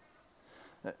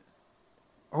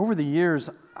 Over the years,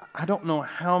 I don't know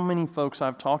how many folks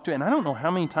I've talked to, and I don't know how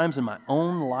many times in my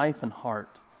own life and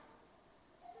heart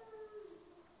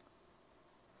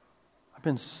I've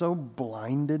been so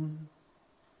blinded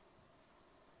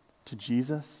to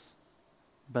Jesus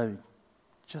by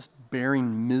just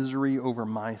bearing misery over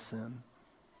my sin.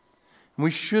 And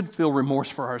we should feel remorse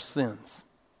for our sins.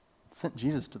 It sent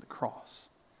Jesus to the cross.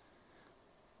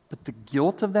 But the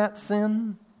guilt of that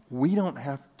sin, we don't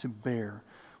have to bear.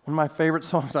 One of my favorite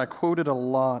songs, I quote it a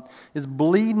lot, is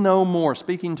 "Bleed no more,"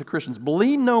 speaking to Christians.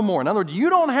 Bleed no more. In other words, you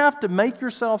don't have to make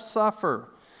yourself suffer.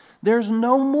 There's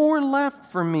no more left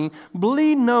for me.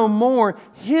 Bleed no more.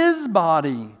 His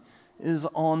body is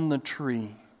on the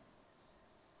tree.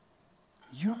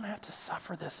 You don't have to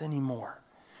suffer this anymore.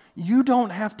 You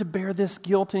don't have to bear this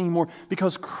guilt anymore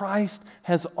because Christ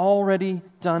has already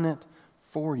done it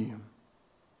for you.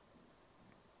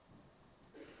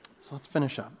 So let's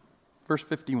finish up. Verse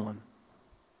 51.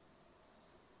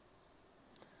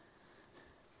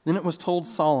 Then it was told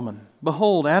Solomon,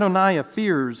 "Behold, Adonai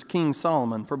fears King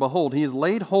Solomon, for behold, he has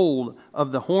laid hold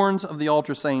of the horns of the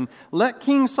altar, saying, Let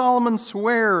King Solomon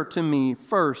swear to me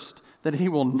first that he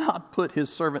will not put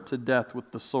his servant to death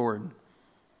with the sword."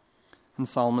 And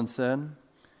Solomon said,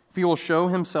 "If he will show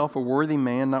himself a worthy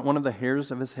man, not one of the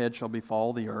hairs of his head shall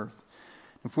befall the earth.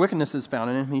 If wickedness is found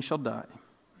in him, he shall die.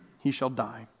 He shall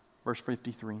die." Verse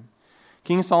 53.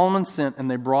 King Solomon sent,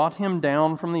 and they brought him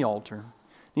down from the altar.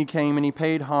 He came and he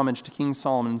paid homage to King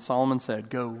Solomon, and Solomon said,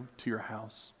 "Go to your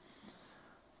house."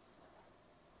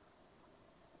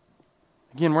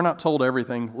 Again, we're not told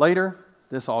everything. Later,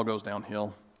 this all goes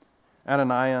downhill.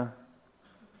 Adoniah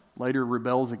later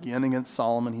rebels again against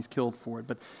Solomon. He's killed for it.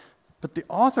 But the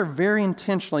author very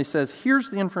intentionally says, here's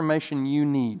the information you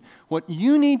need. What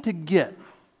you need to get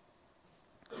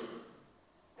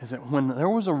is that when there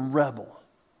was a rebel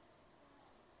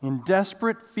in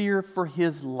desperate fear for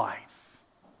his life,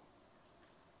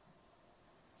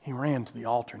 he ran to the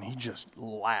altar and he just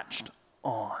latched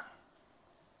on.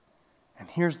 And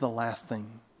here's the last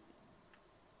thing.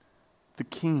 The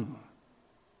king,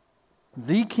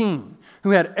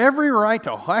 who had every right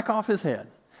to whack off his head,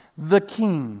 the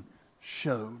king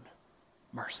showed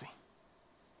mercy.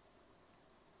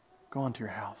 Go on to your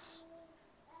house.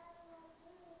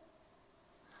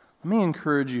 Let me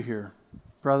encourage you here,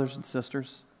 brothers and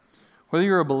sisters. Whether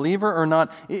you're a believer or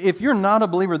not, if you're not a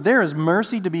believer, there is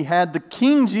mercy to be had. The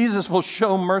King Jesus will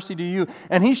show mercy to you,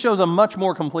 and He shows a much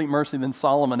more complete mercy than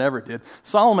Solomon ever did.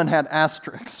 Solomon had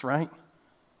asterisks, right?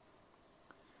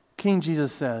 King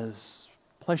Jesus says,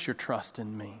 place your trust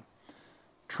in me.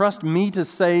 Trust me to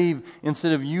save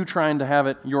instead of you trying to have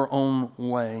it your own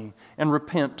way. And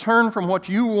repent. Turn from what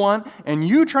you want and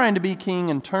you trying to be king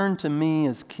and turn to me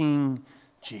as King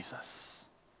Jesus.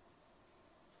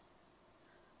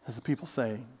 As the people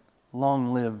say,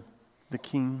 long live the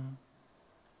King.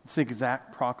 It's the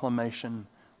exact proclamation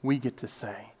we get to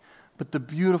say. But the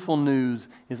beautiful news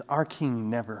is our King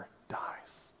never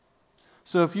dies.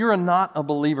 So if you're not a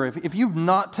believer, if you've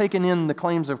not taken in the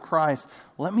claims of Christ,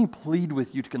 let me plead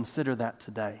with you to consider that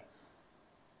today.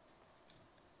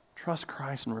 Trust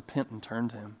Christ and repent and turn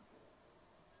to Him.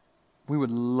 We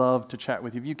would love to chat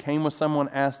with you. If you came with someone,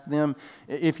 ask them.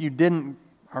 If you didn't,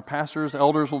 our pastors,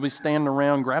 elders will be standing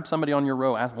around. Grab somebody on your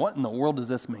row. Ask, what in the world does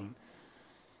this mean?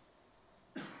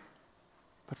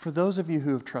 But for those of you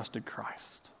who have trusted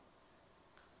Christ,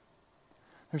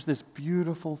 there's this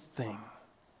beautiful thing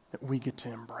that we get to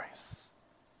embrace.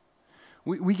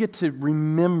 We get to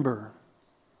remember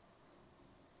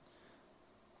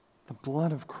the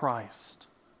blood of Christ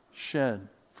shed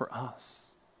for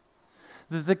us.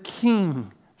 That the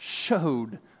King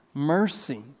showed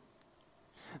mercy.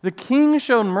 The King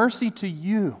showed mercy to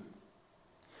you.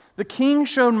 The King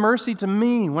showed mercy to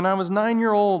me when I was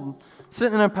 9-year-old,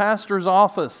 sitting in a pastor's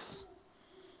office,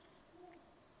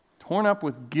 torn up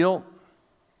with guilt,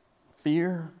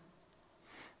 fear.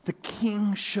 The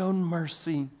King showed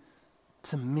mercy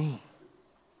to me,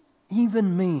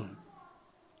 even me.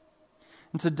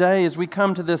 And today, as we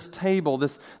come to this table,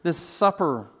 this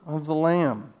supper of the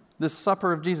Lamb, this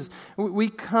supper of Jesus, we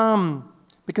come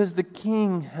because the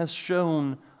King has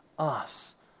shown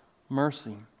us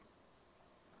mercy.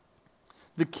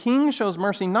 The King shows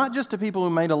mercy not just to people who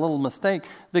made a little mistake.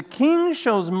 The King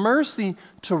shows mercy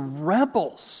to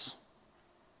rebels.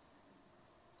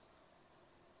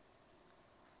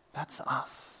 That's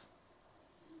us.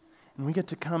 And we get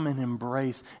to come and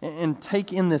embrace and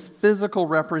take in this physical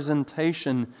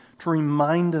representation to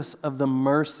remind us of the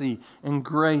mercy and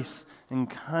grace and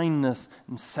kindness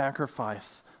and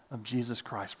sacrifice of Jesus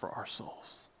Christ for our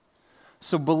souls.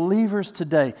 So believers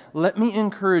today, let me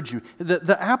encourage you.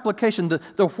 The application,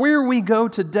 the where we go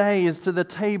today is to the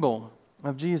table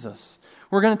of Jesus.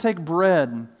 We're going to take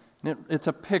bread. It's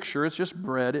a picture. It's just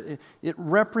bread. It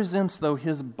represents, though,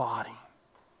 His body.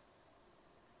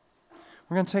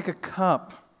 We're going to take a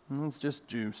cup. It's just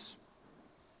juice.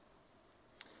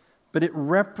 But it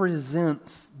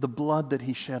represents the blood that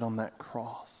He shed on that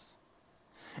cross.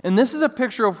 And this is a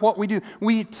picture of what we do.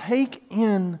 We take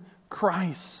in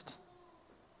Christ.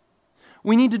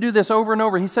 We need to do this over and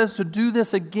over. He says to do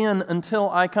this again until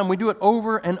I come. We do it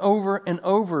over and over and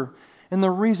over. And the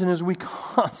reason is we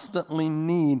constantly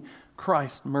need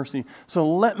Christ's mercy. So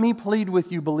let me plead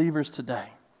with you believers today.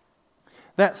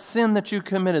 That sin that you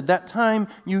committed, that time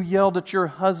you yelled at your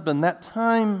husband, that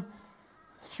time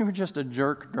you were just a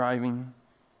jerk driving,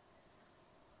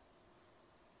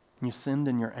 you sinned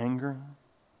in your anger,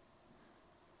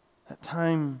 that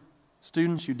time,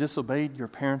 students, you disobeyed your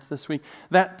parents this week,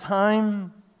 that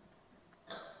time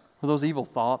where those evil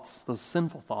thoughts, those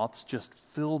sinful thoughts just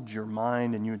filled your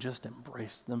mind and you just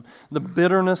embraced them, the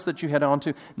bitterness that you had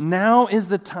onto, now is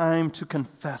the time to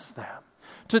confess that.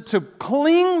 To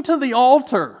cling to the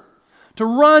altar, to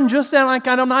run just down like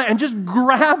Adoniah and just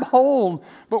grab hold.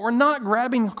 But we're not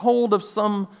grabbing hold of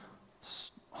some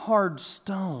hard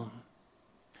stone.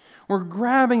 We're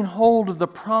grabbing hold of the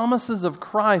promises of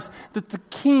Christ that the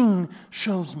King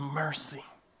shows mercy.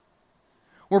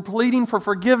 We're pleading for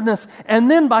forgiveness, and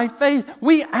then by faith,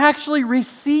 we actually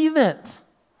receive it.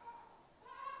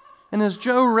 And as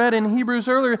Joe read in Hebrews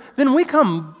earlier, then we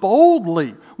come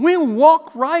boldly. We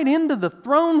walk right into the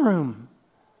throne room.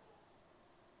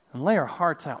 and lay our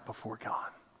hearts out before God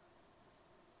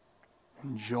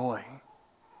in joy,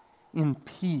 in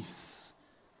peace,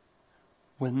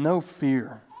 with no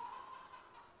fear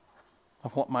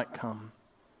of what might come,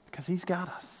 because He's got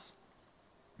us.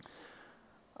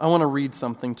 I want to read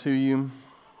something to you.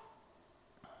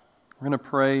 We're going to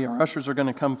pray. Our ushers are going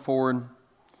to come forward.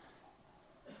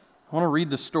 I want to read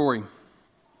the story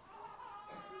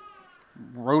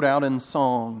wrote out in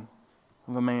song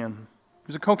of a man who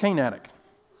was a cocaine addict.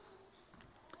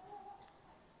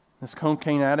 This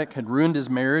cocaine addict had ruined his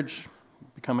marriage,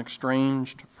 become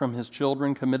estranged from his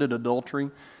children, committed adultery.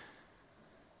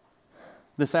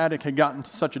 This addict had gotten to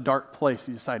such a dark place,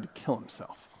 he decided to kill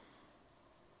himself.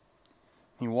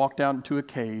 He walked out into a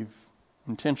cave,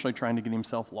 intentionally trying to get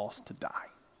himself lost to die.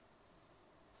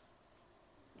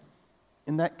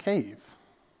 In that cave,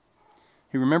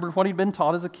 he remembered what he'd been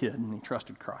taught as a kid, and he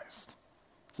trusted Christ.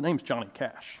 His name's Johnny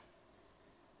Cash.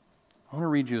 I want to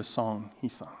read you a song he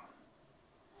sung.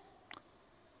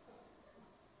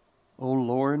 Oh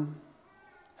Lord,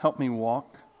 help me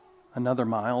walk another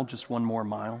mile, just one more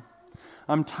mile.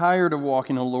 I'm tired of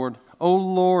walking, oh Lord. Oh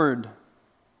Lord,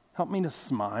 help me to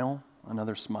smile,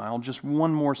 another smile, just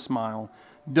one more smile.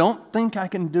 Don't think I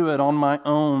can do it on my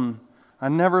own. I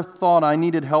never thought I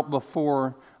needed help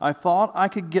before. I thought I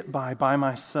could get by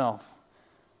myself.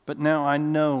 But now I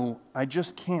know I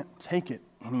just can't take it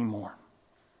anymore.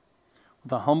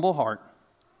 With a humble heart,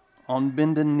 on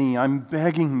bended knee, I'm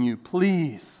begging you,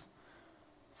 please,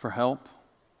 for help.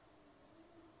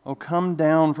 Oh, come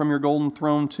down from your golden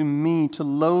throne to me, to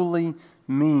lowly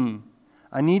me.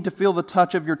 I need to feel the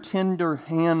touch of your tender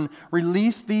hand.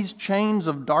 Release these chains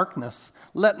of darkness.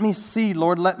 Let me see,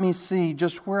 Lord, let me see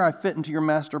just where I fit into your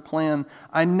master plan.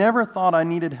 I never thought I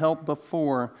needed help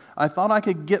before. I thought I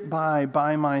could get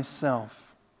by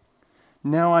myself.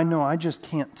 Now I know I just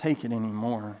can't take it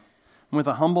anymore. With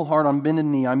a humble heart on bended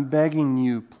knee, I'm begging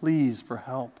you, please, for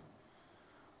help.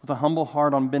 With a humble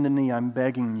heart on bended knee, I'm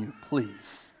begging you,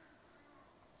 please,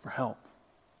 for help.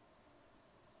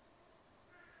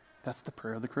 That's the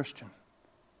prayer of the Christian,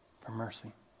 for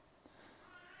mercy.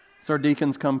 So our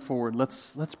deacons come forward.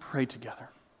 Let's pray together.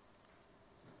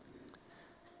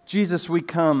 Jesus, we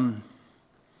come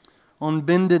on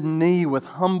bended knee with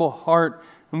humble heart,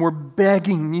 and we're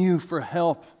begging you for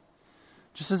help.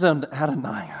 Just as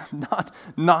Adoniah,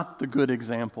 not the good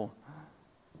example,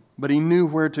 but he knew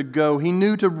where to go. He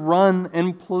knew to run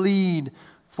and plead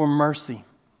for mercy.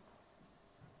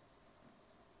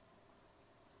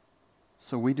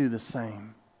 So we do the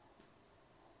same.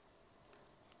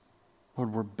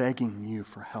 Lord, we're begging you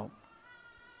for help.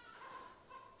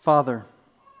 Father,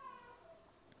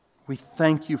 we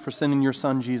thank you for sending your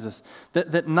Son Jesus,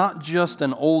 that not just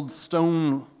an old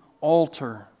stone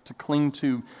altar to cling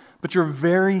to, but your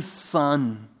very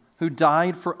Son who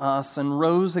died for us and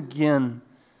rose again,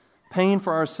 paying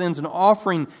for our sins and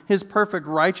offering His perfect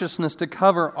righteousness to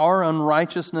cover our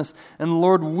unrighteousness. And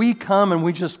Lord, we come and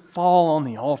we just fall on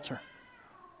the altar.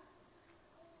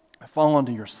 I fall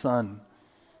onto your Son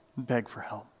and beg for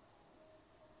help.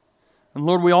 And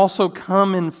Lord, we also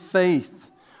come in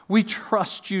faith. We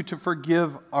trust you to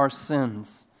forgive our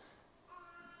sins.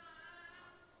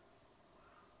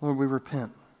 Lord, we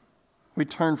repent. We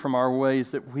turn from our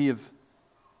ways that we have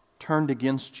turned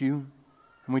against you,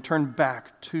 and we turn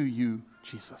back to you,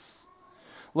 Jesus.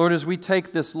 Lord, as we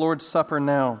take this Lord's Supper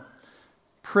now,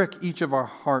 prick each of our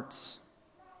hearts.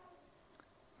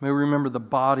 May we remember the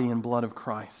body and blood of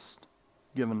Christ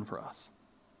given for us.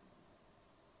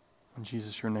 In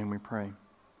Jesus, your name we pray.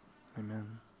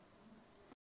 Amen.